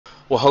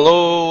Well,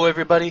 hello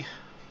everybody.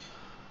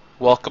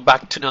 Welcome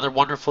back to another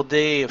wonderful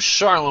day of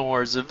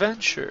Sharlenwar's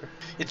adventure.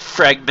 It's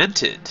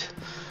Fragmented.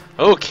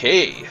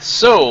 Okay,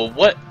 so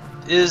what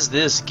is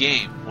this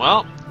game?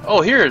 Well,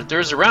 oh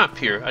there's a ramp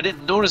here. I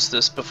didn't notice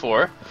this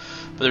before,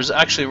 but there's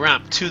actually a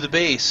ramp to the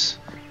base.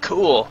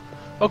 Cool.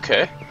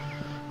 Okay.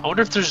 I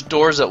wonder if there's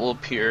doors that will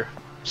appear.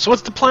 So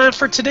what's the plan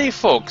for today,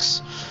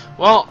 folks?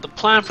 Well, the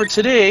plan for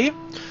today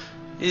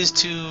is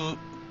to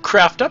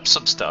craft up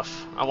some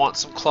stuff. I want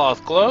some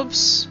cloth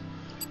gloves.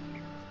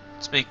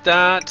 Let's make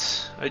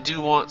that. I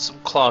do want some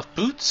cloth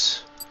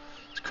boots.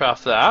 Let's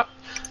craft that.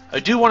 I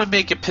do want to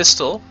make a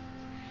pistol.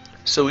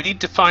 So we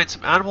need to find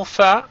some animal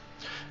fat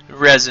and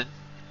resin.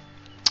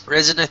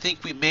 Resin I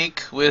think we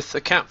make with a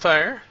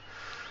campfire.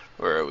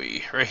 Where are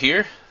we? Right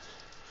here.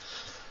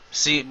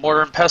 See,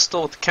 mortar and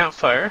pestle with the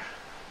campfire.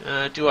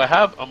 Do I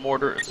have a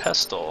mortar and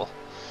pestle?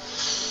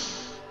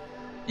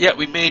 Yeah,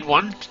 we made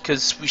one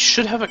because we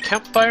should have a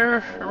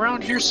campfire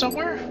around here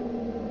somewhere.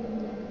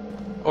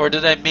 Or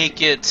did I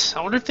make it?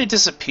 I wonder if they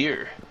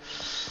disappear.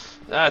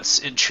 That's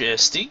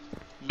interesting.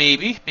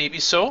 Maybe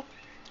so.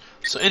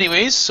 So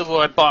anyways, so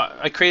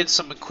I created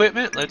some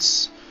equipment.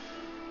 Let's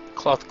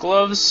cloth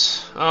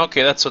gloves.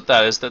 Okay, that's what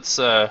that is. That's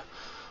a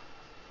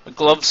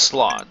glove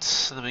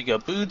slot. And then we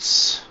got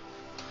boots.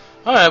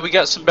 Alright, we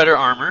got some better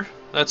armor.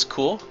 That's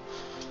cool.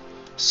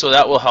 So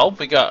that will help.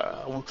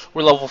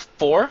 We're level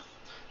 4.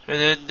 And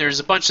then there's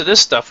a bunch of this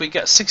stuff. We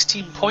got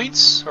 16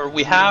 points, or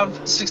we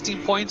have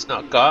 16 points,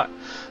 not got.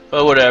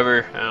 But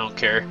whatever, I don't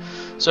care.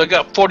 So I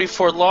got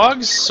 44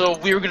 logs, so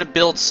we were gonna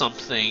build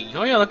something.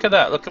 Oh yeah, look at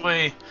that. Look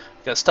at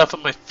got stuff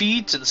on my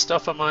feet and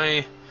stuff on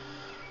my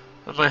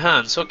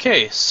hands.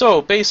 Okay,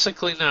 so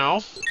basically now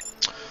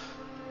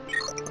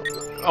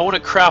I want to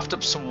craft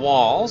up some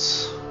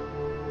walls.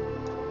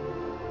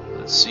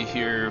 Let's see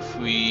here if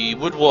we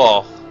wood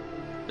wall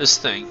this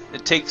thing.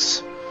 It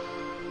takes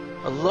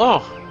a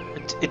lot.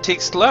 It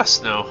takes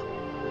less now.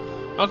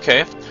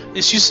 Okay,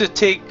 this used to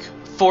take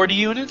 40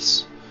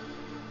 units.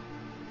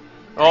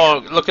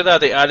 Oh, look at that,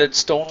 they added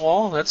stone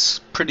wall. That's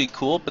pretty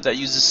cool, but that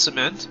uses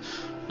cement.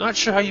 Not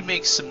sure how you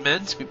make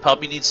cement. We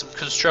probably need some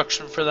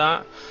construction for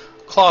that.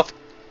 Cloth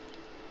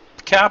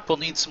cap, we'll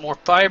need some more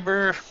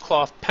fiber.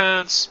 Cloth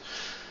pants,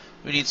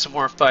 we need some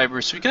more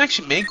fiber. So we can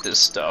actually make this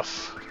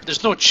stuff.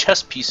 There's no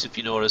chest piece if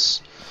you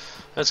notice.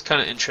 That's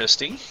kind of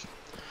interesting.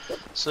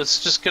 So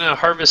it's just going to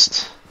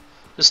harvest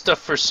this stuff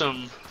for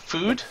some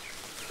food.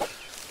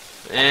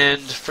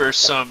 And for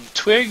some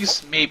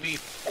twigs, maybe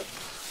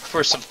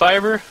for some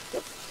fiber.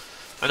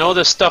 I know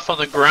this stuff on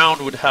the ground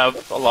would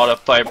have a lot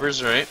of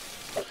fibers, right?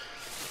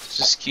 Let's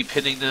just keep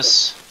hitting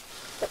this.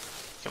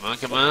 Come on,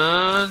 come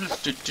on. I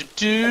think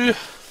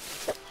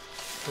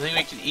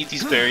we can eat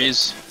these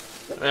berries.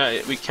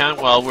 We can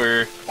while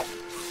we're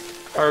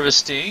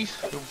harvesting.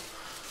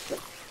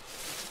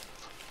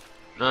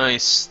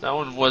 Nice. That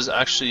one was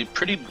actually a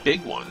pretty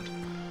big one.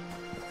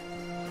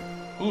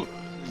 Ooh.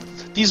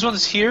 These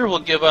ones here will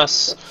give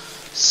us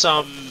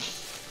some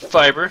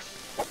fiber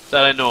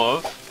that I know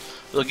of.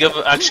 They'll give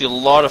actually a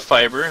lot of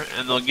fiber,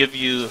 and they'll give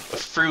you a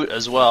fruit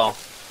as well.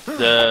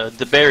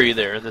 The berry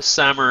there, the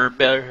summer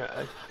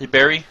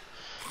berry.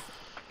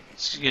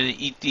 So you're gonna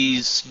eat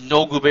these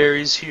nogu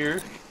berries here.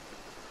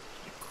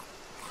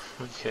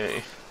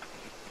 Okay.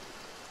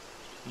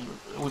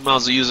 We might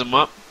as well use them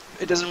up.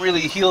 It doesn't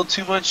really heal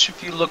too much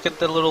if you look at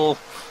the little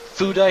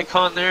food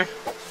icon there.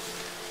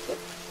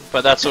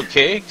 But that's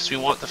okay, because we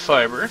want the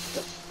fiber.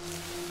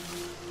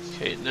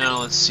 Okay, now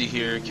let's see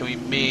here. Can we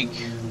make...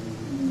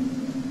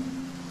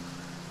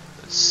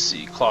 Let's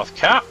see, cloth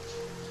cap.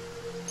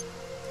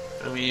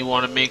 And we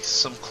want to make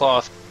some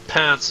cloth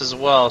pants as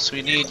well. So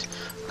we need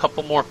a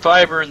couple more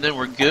fiber and then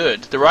we're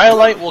good. The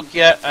rhyolite we'll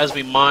get as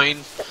we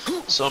mine,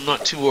 so I'm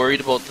not too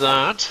worried about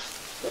that.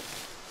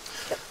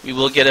 We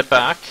will get it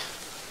back.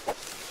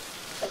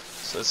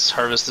 So let's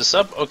harvest this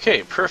up.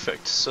 Okay,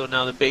 perfect. So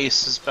now the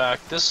base is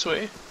back this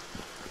way.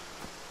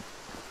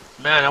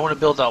 Man, I want to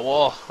build that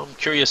wall. I'm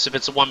curious if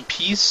it's one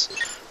piece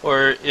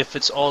or if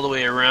it's all the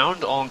way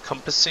around, all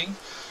encompassing.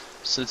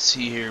 So let's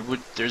see here.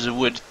 There's a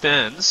wood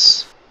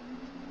fence.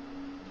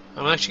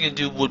 I'm actually going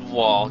to do wood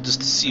wall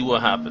just to see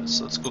what happens.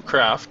 So let's go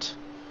craft.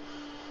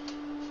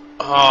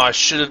 Oh, I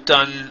should have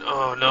done...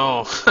 Oh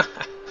no.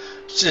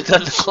 Should have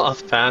done the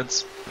cloth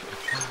pants.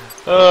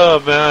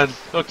 Oh man.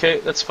 Okay,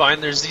 that's fine.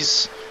 There's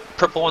these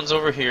purple ones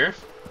over here.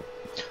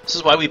 This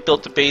is why we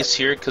built the base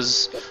here,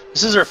 because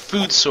this is our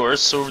food source.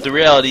 So the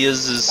reality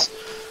is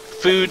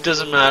food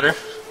doesn't matter.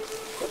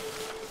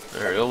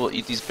 There we go. We'll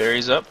eat these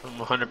berries up. I'm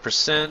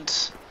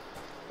 100%.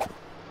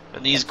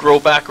 And these grow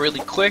back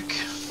really quick.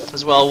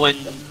 As well, when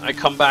I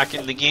come back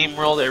in the game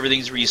world,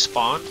 everything's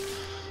respawned.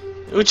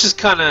 Which is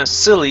kind of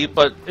silly,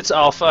 but it's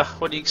alpha.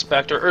 What do you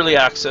expect? Or early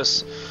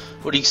access.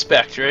 What do you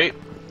expect, right?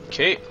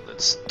 Okay,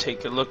 let's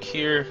take a look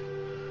here.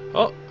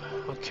 Oh,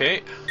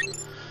 okay.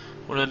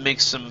 Want to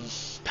make some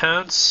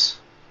pants.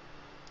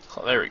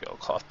 Oh, there we go,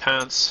 cloth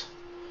pants.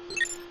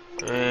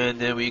 And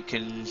then we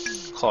can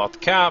cloth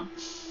cap,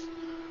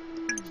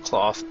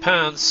 cloth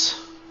pants.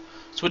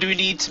 So what do we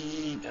need to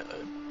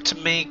to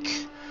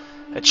make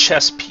a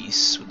chess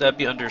piece. Would that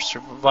be under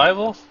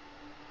survival?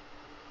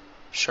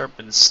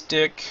 Sharpened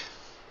stick.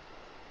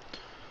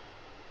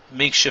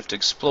 Makeshift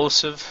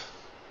explosive.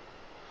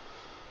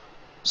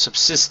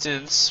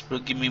 Subsistence will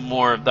give me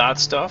more of that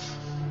stuff.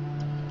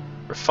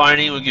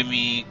 Refining will give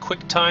me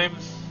quick time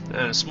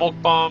and a smoke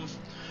bomb.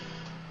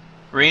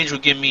 Range will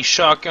give me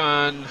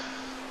shotgun.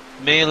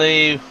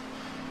 Melee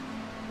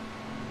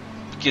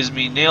gives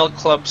me nail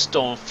club,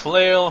 stone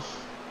flail.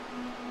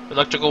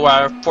 Electrical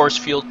wire, force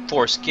field,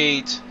 force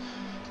gate.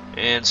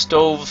 And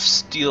stove,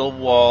 steel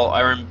wall,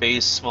 iron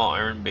base, small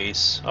iron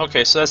base.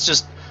 Okay, so that's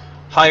just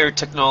higher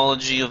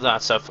technology of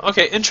that stuff.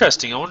 Okay,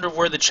 interesting. I wonder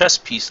where the chess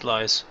piece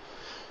lies.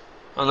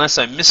 Unless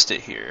I missed it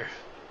here.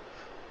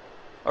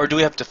 Or do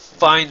we have to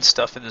find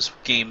stuff in this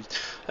game?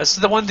 That's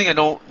the one thing I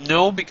don't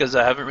know because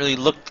I haven't really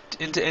looked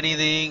into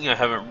anything. I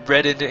haven't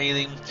read into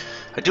anything.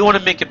 I do want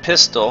to make a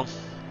pistol.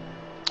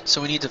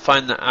 So we need to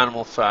find the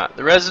animal fat.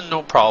 The resin,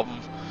 no problem.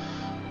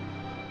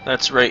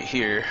 That's right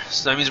here.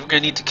 So that means we're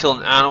going to need to kill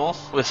an animal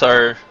with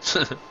our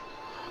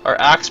our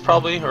axe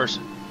probably, or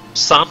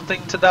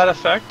something to that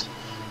effect.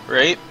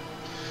 Right?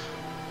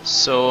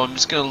 So I'm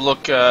just going to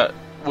look at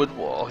wood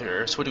wall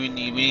here. So what do we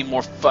need? We need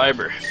more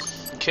fiber.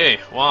 Okay,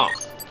 wow.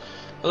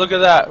 Look at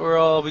that.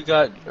 We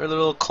got our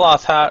little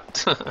cloth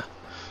hat.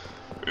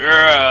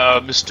 Yeah,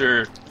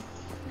 Mr.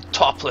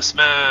 Topless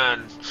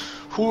Man.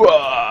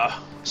 Hoorah!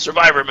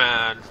 Survivor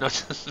Man.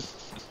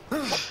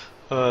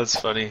 Oh, that's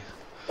funny.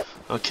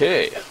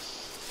 Okay.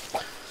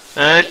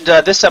 And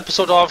this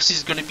episode obviously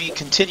is going to be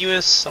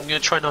continuous. I'm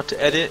going to try not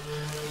to edit.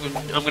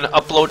 I'm going to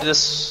upload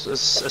this as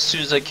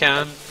soon as I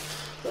can.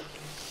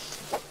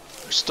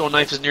 Stone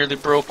knife is nearly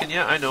broken.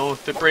 Yeah, I know.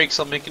 If it breaks,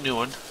 I'll make a new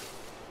one.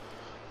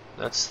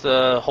 That's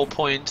the whole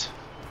point.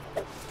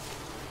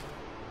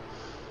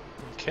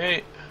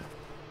 Okay.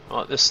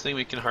 Oh, this thing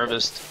we can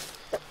harvest.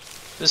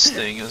 This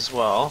thing as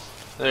well.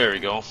 There we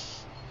go.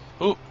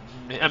 Ooh,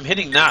 I'm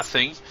hitting that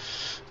thing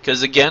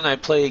because again, I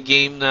play a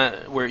game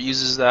where it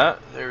uses that.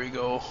 There we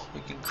go. We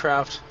can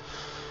craft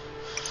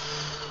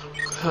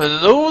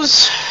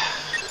those.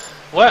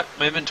 What?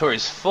 My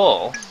inventory's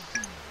full.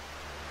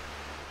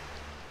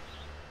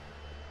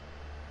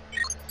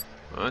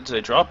 Did I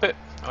drop it?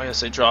 Oh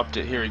yes, I dropped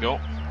it. Here we go.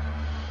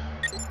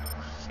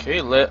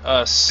 Okay, let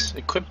us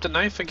equip the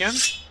knife again.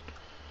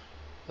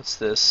 What's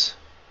this?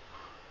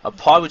 A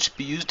pod which can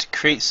be used to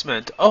create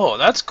cement. Oh,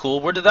 that's cool.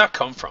 Where did that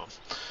come from?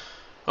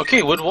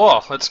 Okay, wood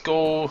wall. Let's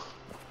go.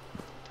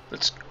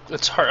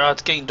 It's hard.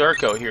 It's getting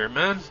dark out here,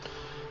 man.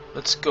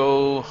 Let's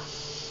go.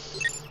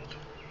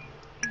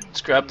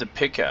 Let's grab the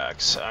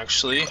pickaxe,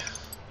 actually.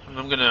 And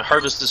I'm gonna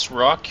harvest this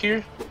rock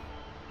here.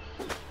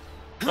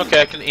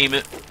 Okay, I can aim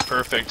it.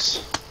 Perfect.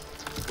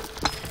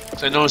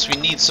 So I notice we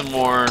need some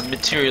more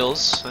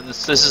materials, and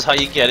this is how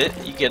you get it.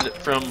 You get it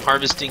from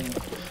harvesting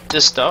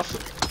this stuff.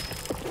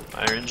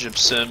 Iron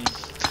gypsum.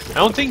 I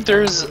don't think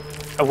there's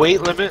a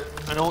weight limit.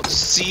 I don't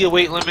see a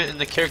weight limit in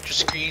the character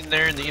screen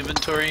there in the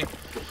inventory.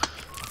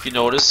 If you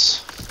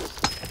notice.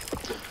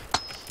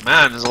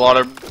 Man, there's a lot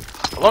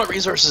of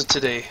resources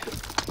today.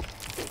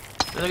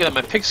 Look at that,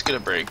 my pick's gonna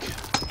break.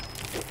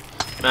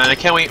 Man, I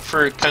can't wait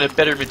for kind of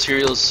better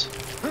materials.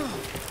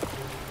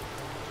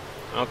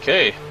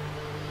 Okay.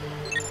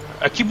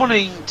 I keep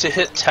wanting to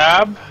hit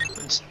tab,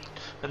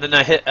 and then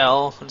I hit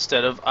L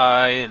instead of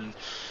I, and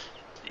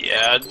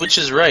yeah, which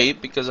is right,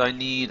 because I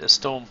need a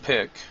stone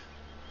pick.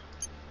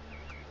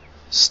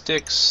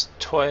 Sticks,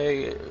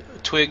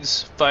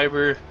 twigs,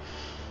 fiber.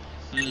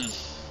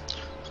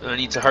 So I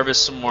need to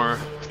harvest some more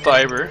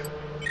fiber.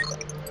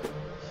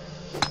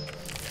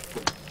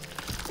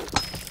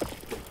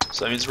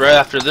 So that means right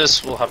after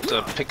this we'll have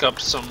to pick up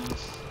some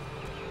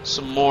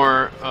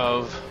more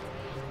of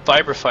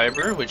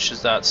fiber, which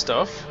is that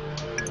stuff.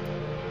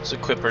 Let's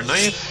equip our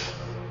knife.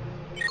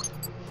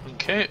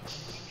 Okay.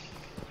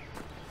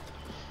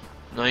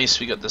 Nice,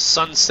 we got the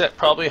sunset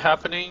probably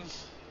happening.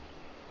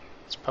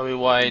 That's probably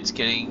why it's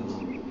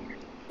getting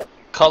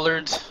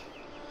colored.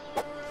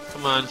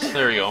 Come on,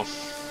 there we go.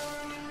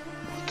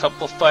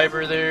 Couple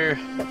fiber there.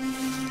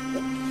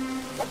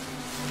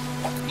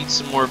 Eat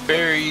some more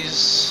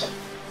berries.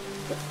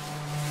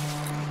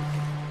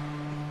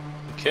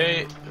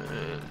 Okay,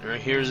 right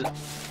here's.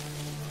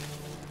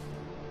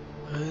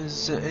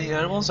 Is there any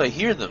animals? I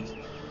hear them.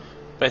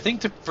 But I think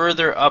they're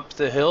further up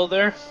the hill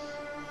there.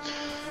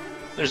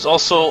 There's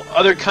also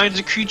other kinds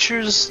of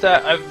creatures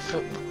that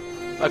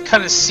I've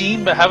kind of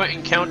seen but haven't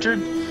encountered.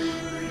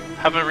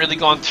 Haven't really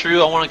gone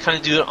through. I want to kind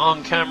of do it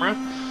on camera.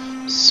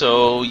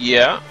 So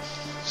yeah.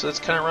 So let's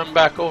kind of run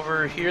back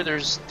over here.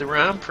 There's the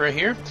ramp right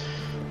here.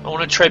 I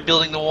want to try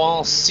building the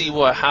wall, see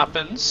what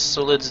happens.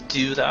 So let's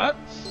do that.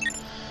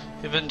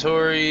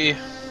 Inventory.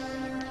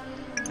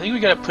 I think we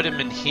gotta put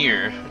him in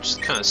here, which is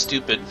kind of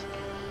stupid.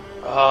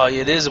 Oh,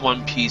 it is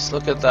one piece.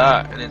 Look at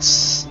that, and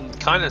it's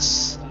kind of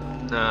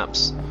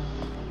snaps.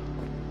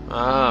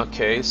 Ah,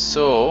 okay.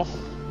 So,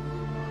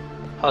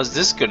 how's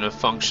this gonna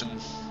function?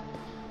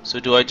 So,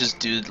 do I just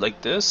do it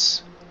like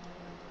this?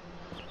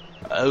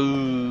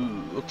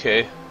 Oh,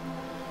 okay.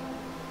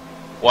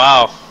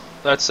 Wow.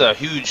 That's a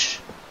huge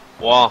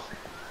wall.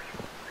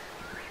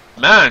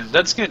 Man,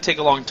 that's gonna take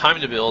a long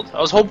time to build.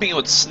 I was hoping it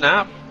would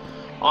snap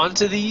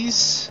onto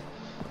these,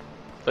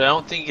 but I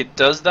don't think it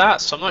does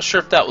that, so I'm not sure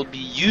if that would be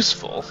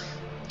useful.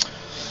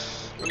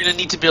 We're gonna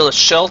need to build a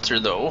shelter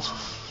though,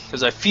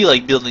 because I feel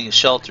like building a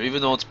shelter,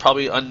 even though it's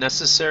probably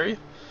unnecessary.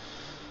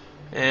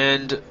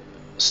 And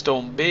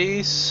stone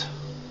base.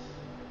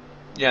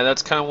 Yeah,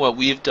 that's kind of what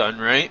we've done,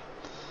 right?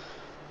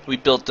 We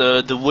built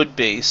the wood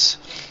base,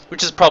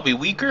 which is probably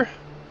weaker.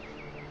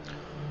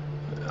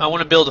 I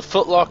want to build a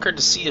footlocker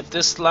to see if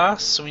this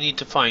lasts, so we need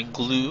to find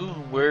glue.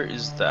 Where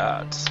is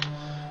that?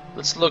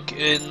 Let's look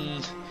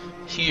in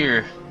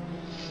here.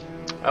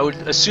 I would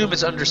assume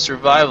it's under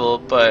survival,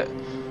 but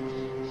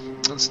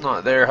it's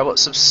not there. How about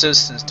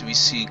subsistence? Do we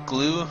see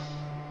glue?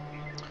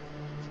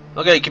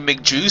 Okay, you can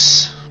make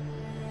juice.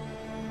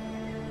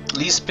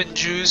 Leespin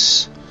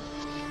juice.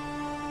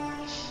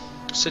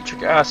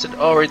 Citric acid.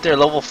 Oh, right there,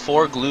 level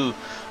 4 glue.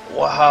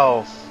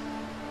 Wow.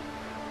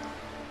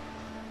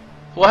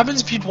 What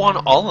happens if you'd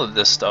want all of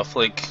this stuff?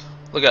 Like,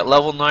 look at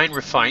level 9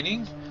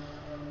 refining.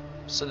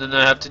 So then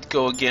I have to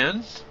go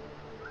again.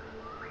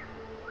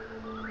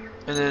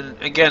 And then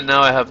again,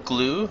 now I have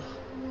glue.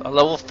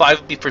 Level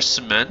 5 would be for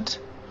cement.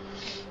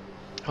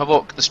 How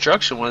about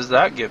construction? What does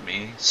that give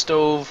me?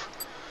 Stove.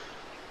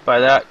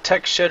 Buy that.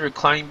 Tech shed,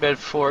 reclining bed,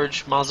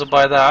 forge. Might as well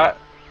buy that.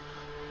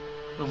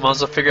 We might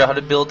as well figure out how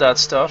to build that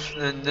stuff.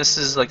 And this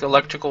is like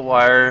electrical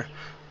wire.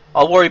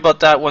 I'll worry about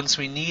that once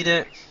we need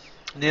it.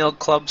 Nail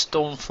club,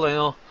 stone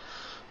flail.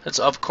 That's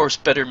of course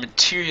better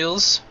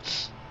materials.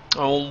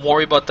 I won't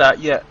worry about that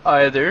yet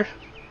either.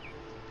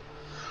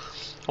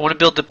 I want to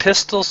build the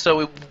pistol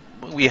so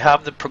we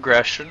have the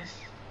progression.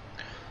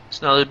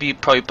 So now there'll be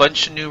probably a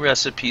bunch of new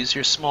recipes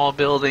here. Small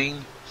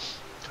building,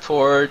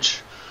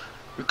 forge,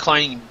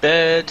 reclining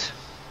bed.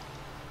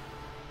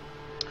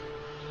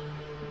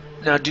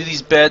 Now do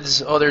these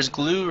beds, oh there's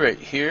glue right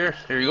here.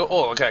 There you go.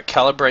 Oh, I got a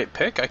calibrite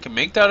pick. I can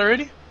make that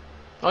already?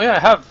 Oh yeah, I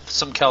have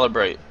some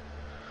calibrite.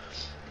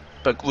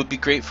 But would be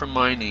great for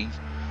mining.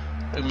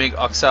 I can make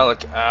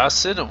oxalic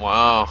acid.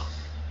 Wow.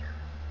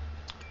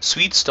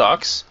 Sweet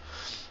stocks.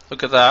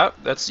 Look at that.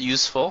 That's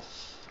useful.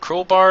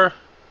 Crowbar.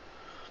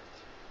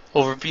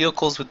 Over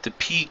vehicles with the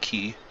P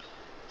key.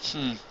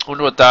 I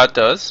wonder what that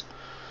does.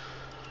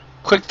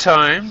 Quick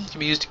time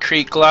can be used to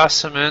create glass,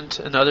 cement,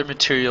 and other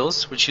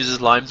materials, which uses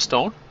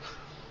limestone.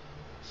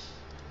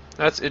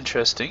 That's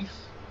interesting.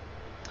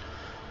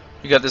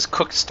 You got this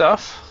cooked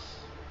stuff.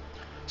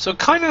 So it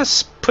kind of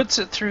puts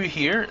it through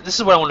here. This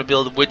is what I want to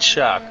build, a wood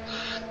shack.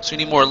 So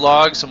we need more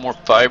logs and more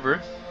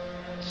fiber.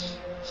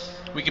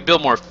 We could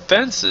build more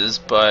fences,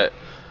 but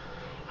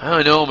I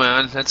don't know,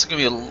 man. That's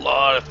going to be a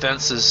lot of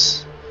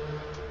fences.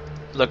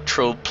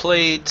 Electrode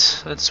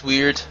plate. That's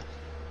weird.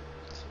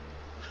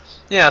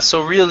 Yeah,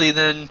 so really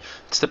then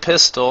it's the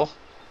pistol,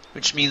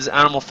 which means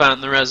animal fat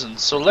and the resin.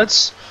 So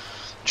let's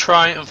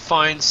try and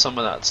find some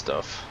of that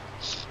stuff.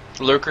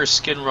 Lurker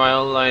skin,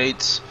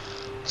 rhyolite.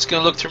 Just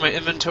gonna look through my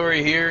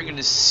inventory here,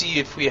 gonna see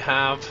if we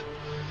have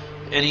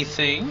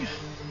anything.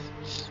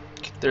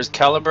 There's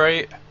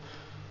calibrite.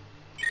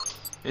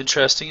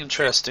 Interesting,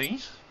 interesting.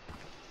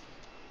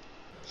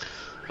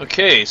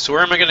 Okay, so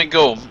where am I gonna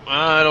go?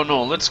 I don't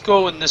know. Let's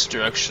go in this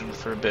direction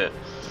for a bit.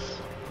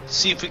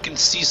 See if we can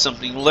see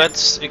something.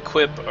 Let's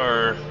equip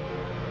our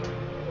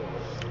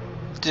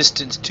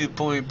distance 2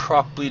 point,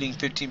 proc bleeding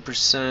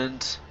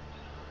 15%,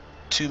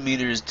 2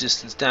 meters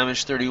distance,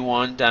 damage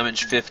 31,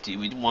 damage 50.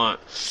 We want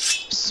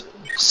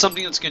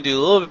something that's going to do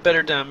a little bit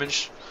better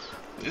damage.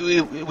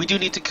 We do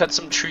need to cut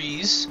some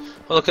trees.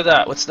 Oh, look at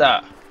that. What's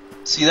that?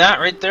 See that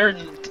right there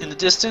in the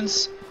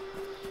distance?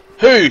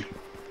 Hey!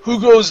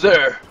 Who goes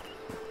there?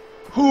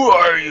 Who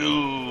are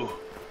you?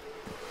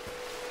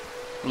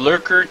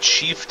 Lurker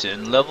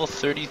Chieftain, level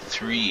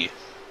 33.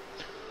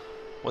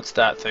 What's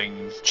that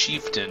thing?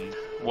 Chieftain.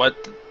 What?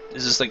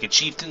 Is this like a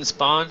chieftain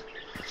spawn?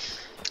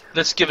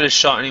 Let's give it a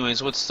shot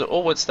anyways. What's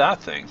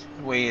that thing?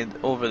 Way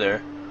over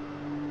there.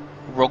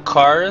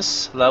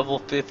 Rocaris, level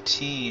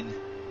 15.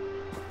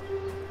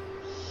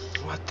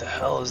 What the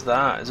hell is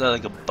that? Is that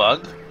like a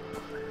bug?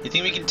 You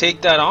think we can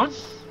take that on?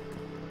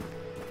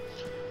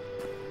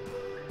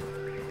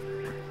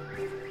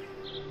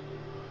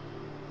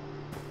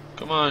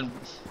 Come on.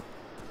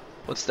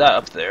 What's that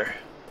up there?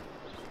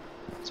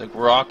 It's like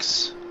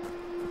rocks.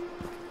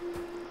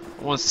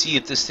 I want to see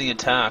if this thing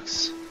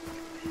attacks.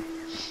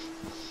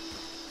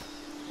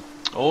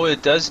 Oh,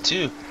 it does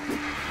too.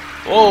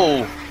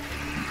 Whoa!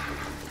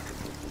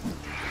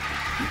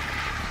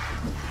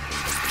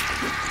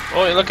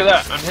 Oh, look at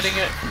that. I'm hitting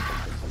it.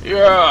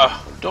 Yeah!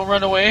 Don't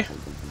run away.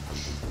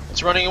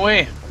 It's running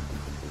away.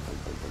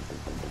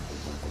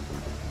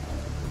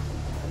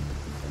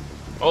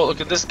 Oh, look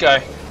at this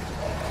guy.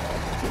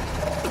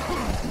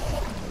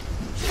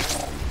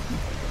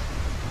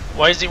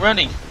 Why is he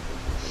running?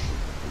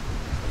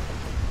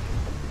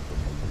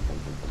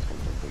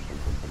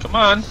 Come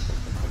on.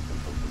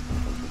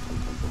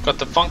 Got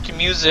the funky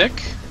music.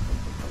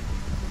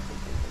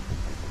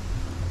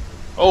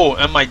 Oh,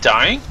 am I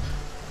dying?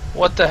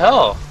 What the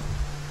hell?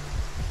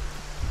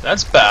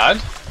 That's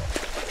bad.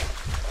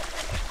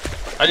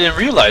 I didn't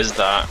realize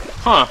that.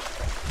 Huh.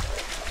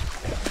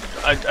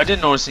 I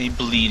didn't notice any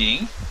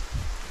bleeding.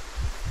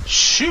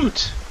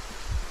 Shoot.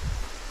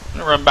 I'm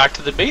gonna run back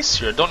to the base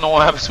here. Don't know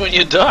what happens when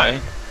you die.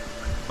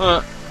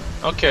 Huh.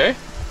 Okay.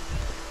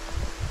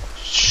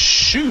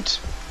 Shoot.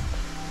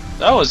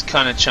 That was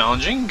kind of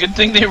challenging. Good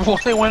thing they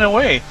went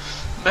away.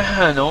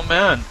 Man, oh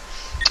man.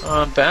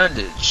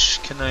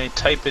 Bandage. Can I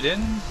type it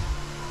in?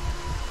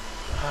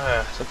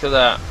 Look at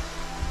that.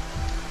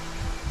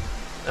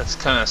 That's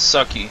kind of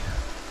sucky.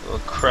 We'll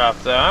crap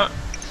that.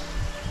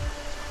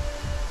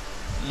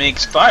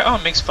 Makes 5. Oh,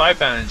 it makes 5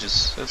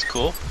 bandages. That's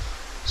cool.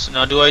 So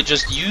now, do I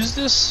just use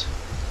this?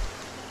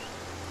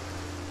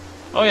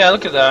 Oh yeah,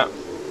 look at that.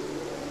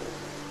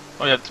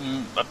 Oh, you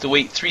have to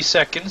wait 3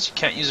 seconds. You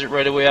can't use it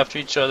right away after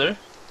each other.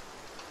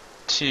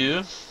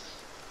 2.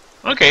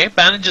 Okay,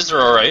 bandages are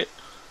alright.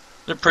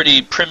 They're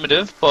pretty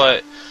primitive,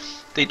 but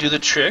they do the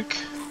trick.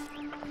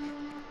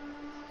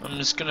 I'm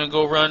just gonna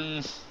go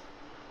run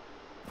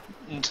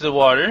into the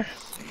water.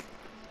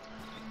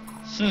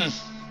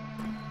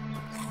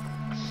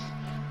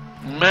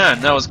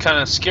 Man, that was kind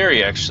of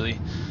scary actually.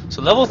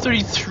 So level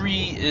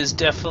 33 is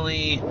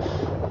definitely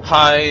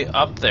high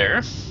up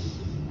there.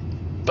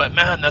 But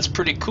man, that's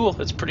pretty cool.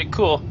 That's pretty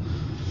cool.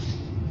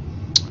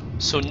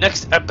 So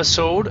next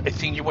episode, I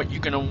think what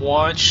you're gonna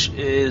watch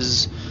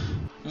is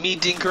me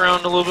dink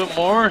around a little bit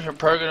more. You're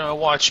probably gonna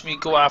watch me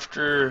go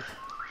after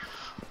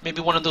maybe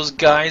one of those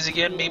guys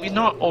again. Maybe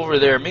not over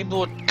there. Maybe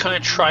we'll kind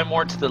of try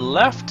more to the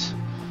left.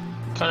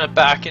 Kind of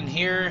back in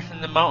here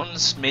in the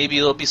mountains. Maybe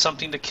there'll be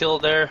something to kill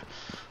there.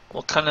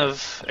 We'll kind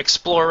of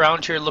explore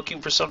around here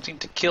looking for something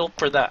to kill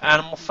for that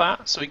animal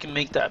fat so we can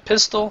make that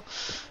pistol.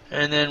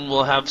 And then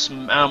we'll have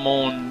some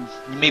ammo and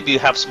maybe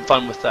have some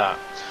fun with that.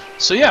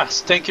 So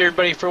yes, thank you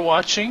everybody for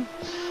watching.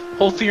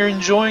 Hopefully you're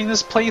enjoying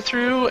this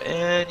playthrough,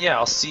 and yeah,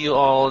 I'll see you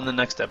all in the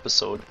next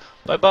episode.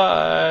 Bye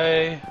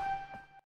bye.